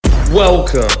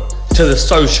Welcome to the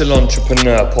Social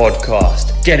Entrepreneur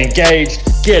Podcast. Get engaged,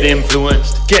 get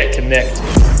influenced, get connected.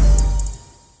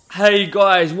 Hey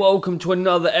guys, welcome to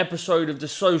another episode of the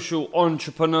Social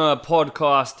Entrepreneur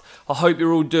Podcast. I hope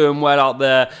you're all doing well out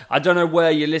there. I don't know where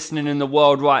you're listening in the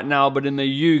world right now, but in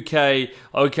the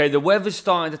UK, the weather's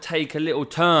starting to take a little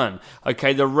turn.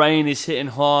 The rain is hitting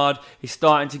hard, it's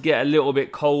starting to get a little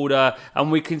bit colder,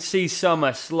 and we can see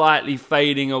summer slightly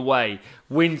fading away.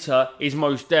 Winter is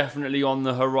most definitely on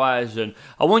the horizon.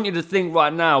 I want you to think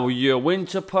right now, are you a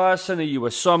winter person? Are you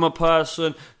a summer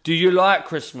person? Do you like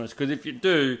Christmas? Because if you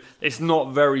do, it's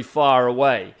not very far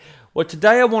away. Well,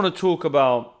 today I want to talk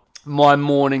about my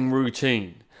morning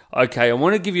routine. I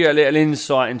want to give you a little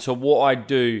insight into what I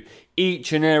do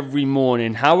each and every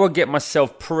morning, how I get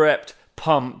myself prepped,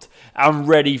 pumped, and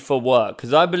ready for work,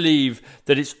 because I believe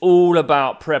that it's all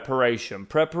about preparation.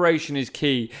 Preparation is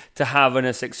key to having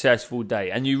a successful day,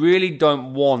 and you really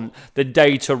don't want the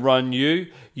day to run you.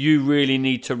 You really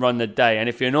need to run the day. And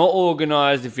if you're not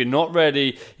organized, if you're not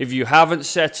ready, if you haven't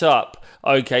set up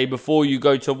before you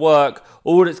go to work,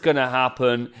 all that's going to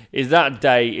happen is that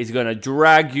day is going to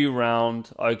drag you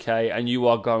around, and you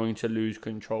are going to lose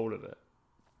control of it.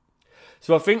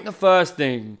 So I think the first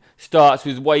thing starts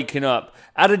with waking up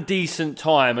at a decent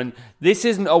time. And this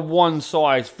isn't a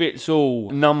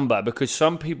one-size-fits-all number, because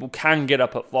some people can get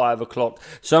up at 5 o'clock.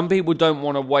 Some people don't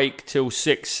want to wake till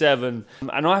 6, 7.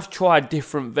 And I've tried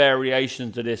different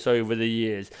variations of this over the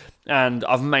years. And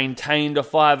I've maintained a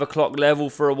 5 o'clock level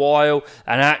for a while.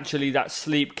 And actually that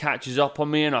sleep catches up on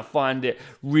me, and I find it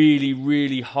really,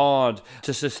 really hard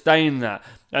to sustain that.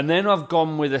 And then I've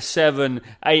gone with a 7,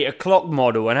 8 o'clock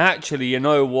model. And actually, you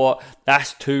know what?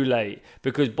 That's too late.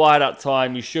 Because by that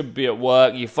time, you should be at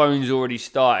work. Your phone's already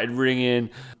started ringing.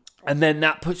 And then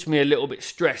that puts me a little bit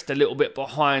stressed, a little bit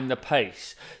behind the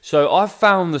pace. So I've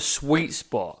found the sweet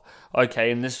spot.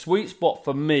 And the sweet spot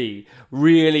for me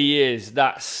really is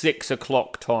that 6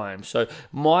 o'clock time. So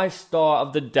my start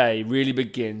of the day really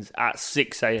begins at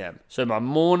 6 a.m. So my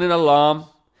morning alarm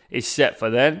is set for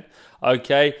then.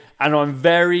 And I'm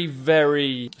very,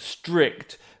 very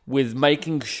strict with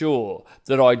making sure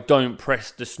that I don't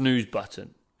press the snooze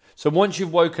button. So once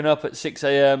you've woken up at 6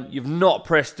 a.m., you've not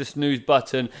pressed the snooze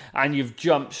button, and you've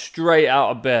jumped straight out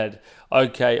of bed,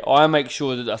 I make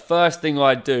sure that the first thing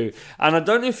I do, and I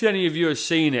don't know if any of you have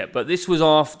seen it, but this was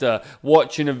after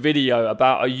watching a video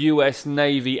about a US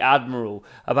Navy admiral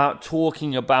about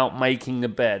talking about making the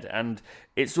bed. And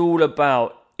it's all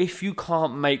about, if you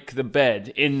can't make the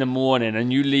bed in the morning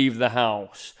and you leave the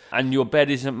house and your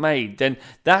bed isn't made, then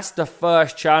that's the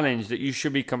first challenge that you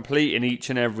should be completing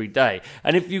each and every day.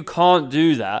 And if you can't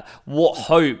do that, what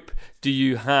hope do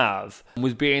you have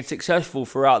with being successful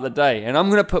throughout the day? And I'm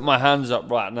going to put my hands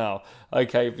up right now.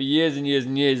 For years and years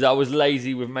and years, I was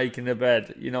lazy with making the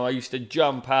bed. I used to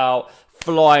jump out,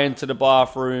 fly into the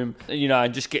bathroom,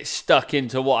 and just get stuck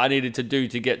into what I needed to do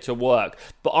to get to work.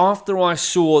 But after I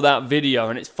saw that video,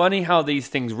 and it's funny how these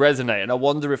things resonate, and I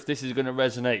wonder if this is going to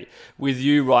resonate with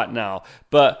you right now.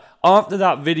 But after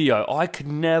that video, I could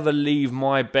never leave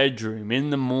my bedroom in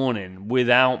the morning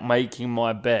without making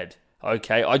my bed.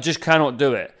 I just cannot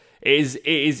do it. It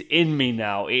is in me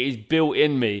now. It is built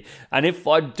in me. And if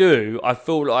I do, I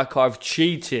feel like I've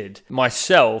cheated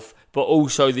myself, but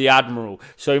also the admiral.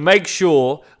 So make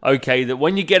sure, that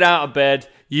when you get out of bed,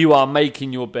 you are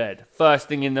making your bed first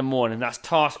thing in the morning. That's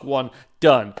task 1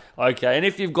 done. And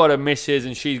if you've got a missus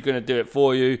and she's going to do it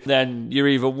for you, then you're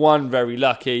either 1, very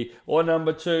lucky, or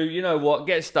number 2, you know what,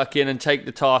 get stuck in and take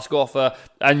the task off her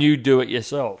and you do it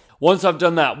yourself. Once I've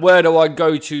done that, where do I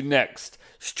go to next?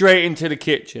 Straight into the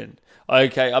kitchen. I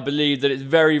believe that it's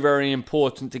very, very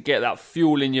important to get that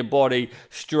fuel in your body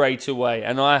straight away.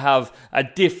 And I have a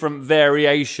different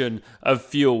variation of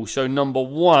fuel. So number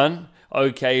 1,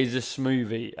 is a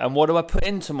smoothie. And what do I put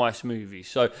into my smoothie?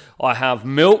 So I have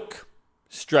milk,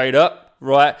 straight up,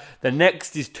 right? The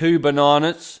next is 2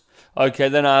 bananas.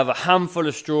 Then I have a handful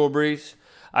of strawberries.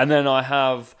 And then I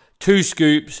have 2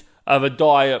 scoops of a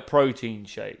diet protein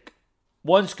shake.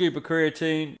 1 scoop of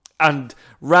creatine. And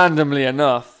randomly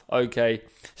enough,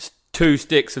 2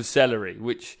 sticks of celery,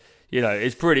 which,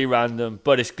 is pretty random,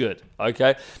 but it's good,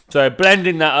 So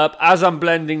blending that up. As I'm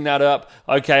blending that up,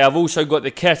 I've also got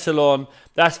the kettle on.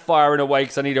 That's firing away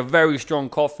because I need a very strong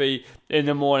coffee in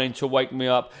the morning to wake me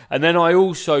up. And then I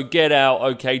also get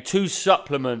out, 2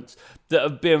 supplements that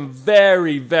have been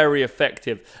very, very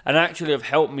effective and actually have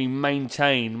helped me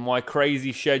maintain my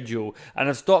crazy schedule and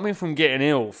have stopped me from getting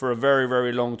ill for a very,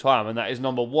 very long time. And that is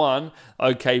number 1,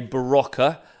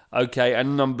 Berocca,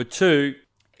 and number 2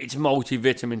 It's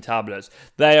multivitamin tablets.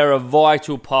 They are a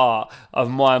vital part of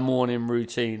my morning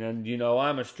routine. And,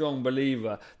 I'm a strong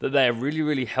believer that they have really,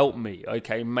 really helped me,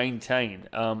 maintain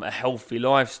a healthy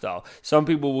lifestyle. Some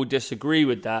people will disagree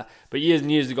with that, but years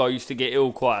and years ago, I used to get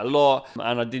ill quite a lot,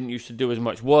 and I didn't used to do as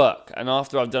much work. And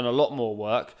after I've done a lot more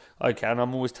work, and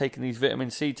I'm always taking these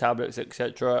vitamin C tablets,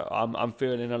 etc., I'm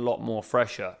feeling a lot more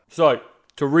fresher. So,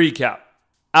 to recap,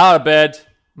 out of bed,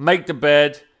 make the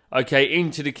bed,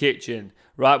 into the kitchen,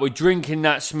 right? We're drinking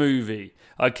that smoothie,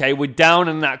 we're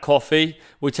downing that coffee,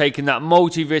 we're taking that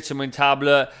multivitamin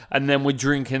tablet, and then we're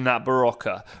drinking that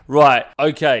Berocca. Right,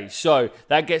 so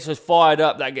that gets us fired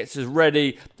up, that gets us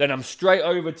ready. Then I'm straight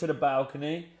over to the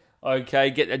balcony.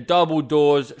 Get the double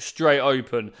doors straight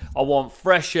open. I want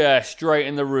fresh air straight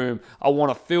in the room. I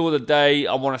want to feel the day.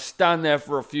 I want to stand there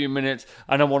for a few minutes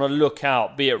and I want to look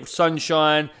out. Be it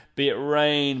sunshine, be it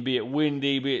rain, be it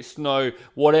windy, be it snow,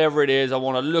 whatever it is. I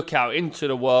want to look out into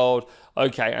the world,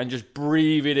 and just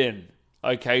breathe it in.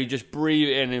 Just breathe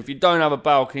it in. If you don't have a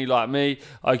balcony like me,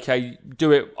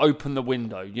 do it, open the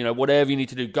window, whatever you need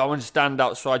to do. Go and stand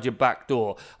outside your back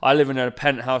door. I live in a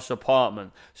penthouse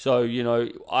apartment, so,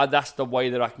 that's the way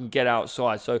that I can get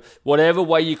outside. So whatever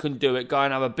way you can do it, go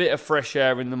and have a bit of fresh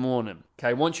air in the morning.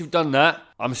 Once you've done that,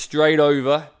 I'm straight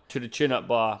over to the chin-up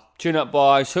bar. Chin-up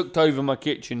bar is hooked over my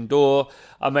kitchen door.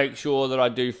 I make sure that I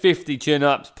do 50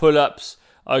 chin-ups, pull-ups,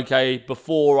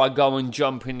 before I go and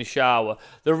jump in the shower.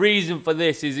 The reason for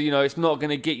this is, it's not going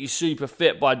to get you super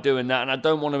fit by doing that, and I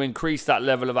don't want to increase that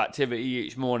level of activity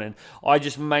each morning. I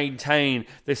just maintain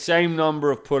the same number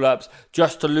of pull-ups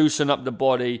just to loosen up the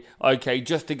body,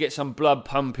 just to get some blood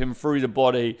pumping through the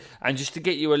body, and just to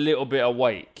get you a little bit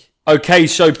awake.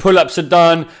 So pull-ups are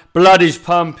done, blood is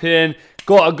pumping,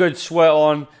 got a good sweat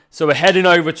on, so we're heading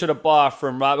over to the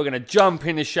bathroom, right? We're going to jump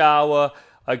in the shower.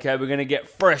 We're going to get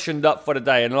freshened up for the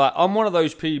day. And I'm one of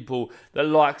those people that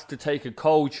likes to take a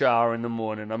cold shower in the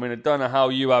morning. I mean, I don't know how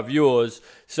you have yours.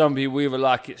 Some people either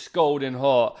like it scalding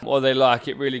hot or they like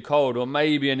it really cold, or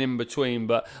maybe an in-between.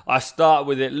 But I start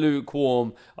with it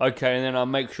lukewarm, and then I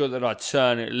make sure that I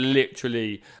turn it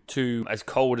literally to as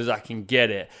cold as I can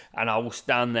get it. And I will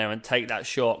stand there and take that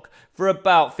shock for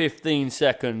about 15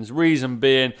 seconds. Reason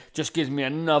being, just gives me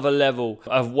another level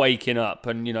of waking up,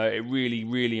 and it really,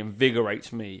 really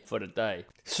invigorates me for the day.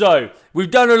 So, we've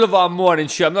done all of our morning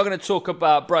shit. I'm not going to talk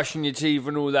about brushing your teeth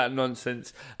and all that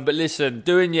nonsense. But listen,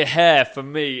 doing your hair for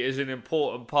me is an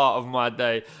important part of my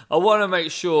day. I want to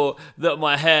make sure that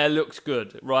my hair looks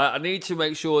good, right? I need to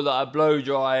make sure that I blow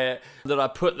dry it, that I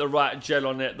put the right gel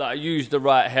on it, that I use the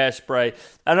right hairspray.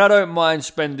 And I don't mind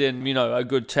spending, a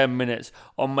good 10 minutes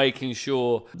on making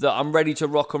sure that I'm ready to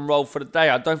rock and roll for the day.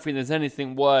 I don't think there's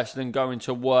anything worse than going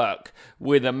to work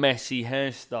with a messy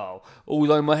hairstyle.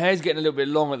 Although my hair's getting a little bit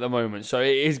long at the moment, so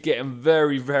it is getting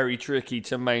very, very tricky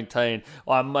to maintain,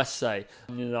 I must say.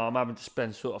 I'm having to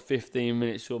spend sort of 15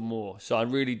 minutes or more, so I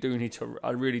really do need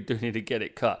to get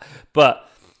it cut. But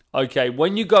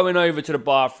when you're going over to the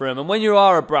bathroom and when you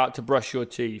are about to brush your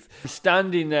teeth,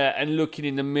 standing there and looking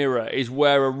in the mirror is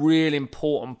where a real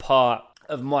important part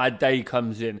of my day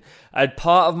comes in. And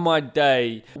part of my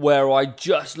day where I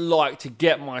just like to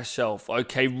get myself,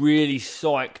 really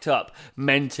psyched up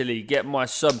mentally, get my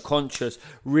subconscious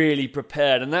really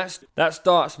prepared. And that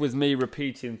starts with me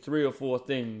repeating 3 or 4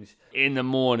 things in the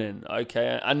morning,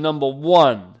 And number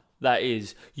 1, that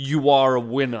is, you are a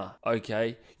winner,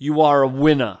 You are a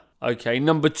winner,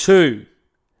 Number 2,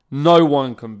 no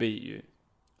one can beat you,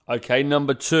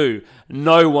 Number 2,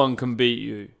 no one can beat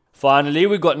you. Finally,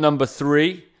 we've got number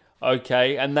 3,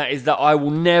 and that is that I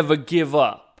will never give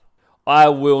up. I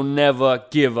will never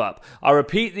give up. I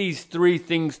repeat these 3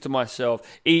 things to myself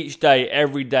each day,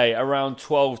 every day, around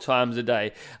 12 times a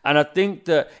day. And I think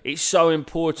that it's so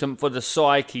important for the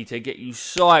psyche to get you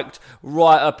psyched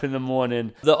right up in the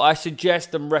morning that I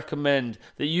suggest and recommend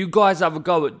that you guys have a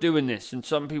go at doing this. And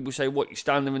some people say, what, you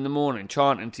stand there in the morning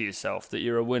chanting to yourself that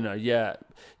you're a winner? Yeah,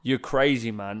 you're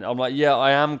crazy, man. I'm like, yeah,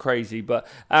 I am crazy. But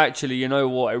actually, you know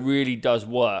what? It really does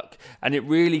work. And it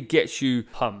really gets you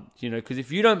pumped, because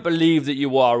if you don't believe that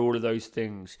you are all of those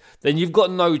things, then you've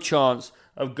got no chance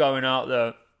of going out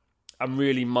there and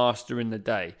really mastering the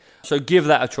day. So give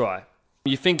that a try.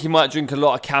 You think you might drink a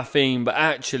lot of caffeine, but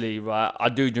actually, right, I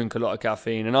do drink a lot of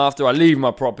caffeine. And after I leave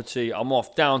my property, I'm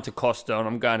off down to Costa and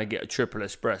I'm going to get a triple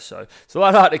espresso. So I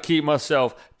like to keep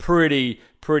myself pretty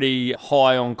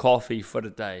high on coffee for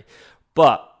the day.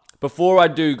 But before I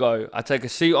do go, I take a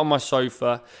seat on my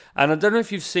sofa, and I don't know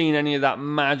if you've seen any of that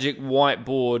magic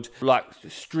whiteboard, like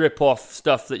strip off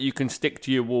stuff that you can stick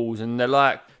to your walls, and they're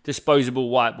like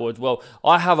disposable whiteboards. Well,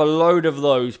 I have a load of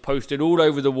those posted all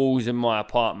over the walls in my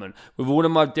apartment with all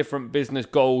of my different business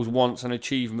goals, wants and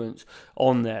achievements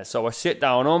on there. So I sit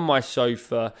down on my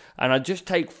sofa and I just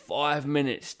take 5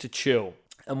 minutes to chill.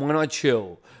 And when I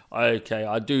chill,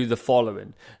 I do the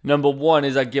following. Number one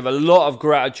is I give a lot of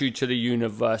gratitude to the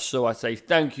universe. So I say,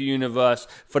 thank you, universe,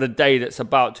 for the day that's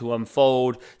about to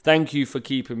unfold. Thank you for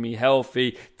keeping me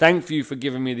healthy. Thank you for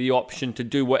giving me the option to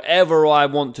do whatever I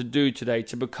want to do today,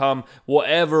 to become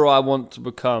whatever I want to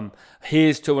become.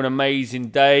 Here's to an amazing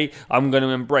day. I'm going to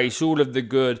embrace all of the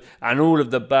good and all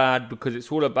of the bad, because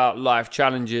it's all about life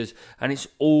challenges, and it's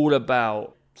all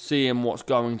about seeing what's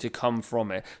going to come from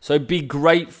it. So be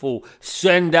grateful,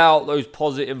 send out those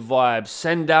positive vibes,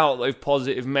 send out those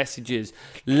positive messages,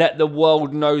 let the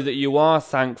world know that you are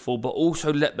thankful, but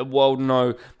also let the world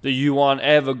know that you aren't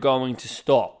ever going to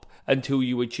stop until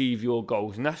you achieve your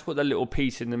goals. And that's what the little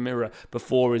piece in the mirror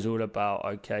before is all about,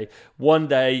 okay? One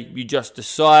day you just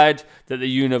decide that the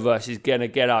universe is going to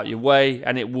get out your way,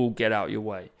 and it will get out your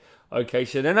way. Okay,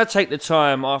 so then I take the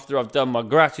time after I've done my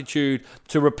gratitude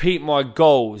to repeat my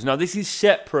goals. Now, this is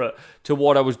separate to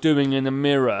what I was doing in the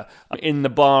mirror in the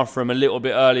bathroom a little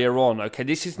bit earlier on. Okay,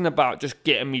 this isn't about just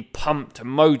getting me pumped and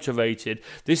motivated.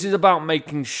 This is about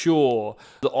making sure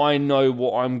that I know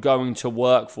what I'm going to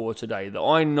work for today, that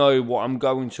I know what I'm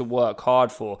going to work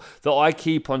hard for, that I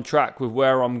keep on track with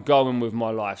where I'm going with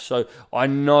my life. So I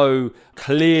know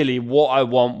clearly what I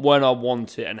want, when I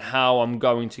want it, and how I'm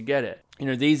going to get it. You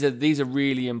know, these are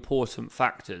really important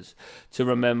factors to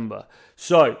remember.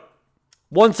 So,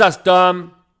 once that's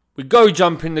done, we go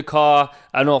jump in the car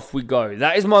and off we go.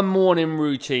 That is my morning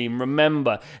routine.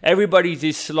 Remember, everybody's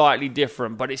is slightly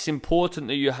different, but it's important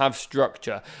that you have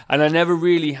structure. And I never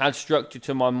really had structure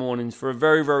to my mornings for a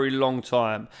very, very long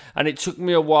time. And it took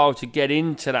me a while to get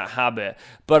into that habit.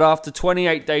 But after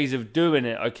 28 days of doing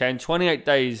it, okay, and 28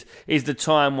 days is the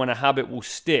time when a habit will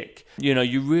stick. You know,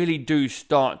 you really do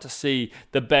start to see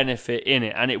the benefit in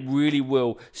it, and it really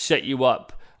will set you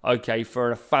up, okay,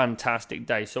 for a fantastic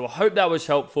day. So I hope that was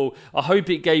helpful. I hope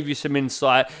it gave you some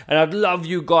insight, and I'd love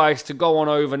you guys to go on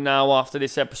over now after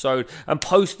this episode and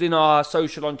post in our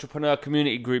social entrepreneur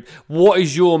community group, what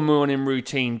is your morning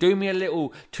routine? Do me a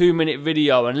little 2-minute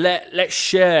video and let's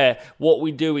share what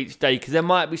we do each day, because there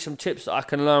might be some tips that I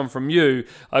can learn from you,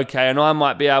 okay, and I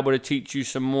might be able to teach you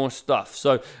some more stuff.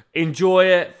 So enjoy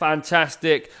it,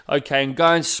 fantastic, okay, and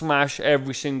go and smash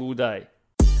every single day.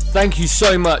 Thank you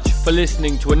so much for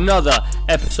listening to another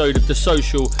episode of the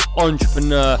Social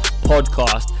Entrepreneur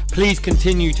Podcast. Please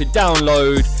continue to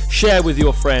download, share with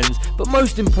your friends, but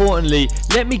most importantly,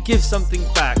 let me give something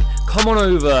back. Come on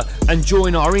over and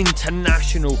join our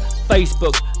international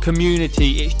Facebook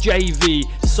community. It's JV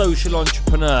Social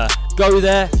Entrepreneur. Go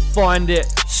there, find it,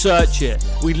 search it.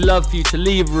 We'd love for you to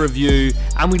leave a review,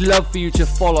 and we'd love for you to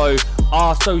follow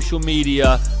our social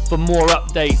media for more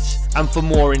updates and for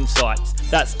more insights.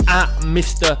 That's at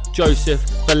Mr. Joseph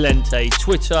Valente.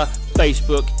 Twitter,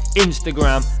 Facebook,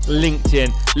 Instagram,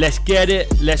 LinkedIn. Let's get it,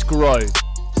 let's grow.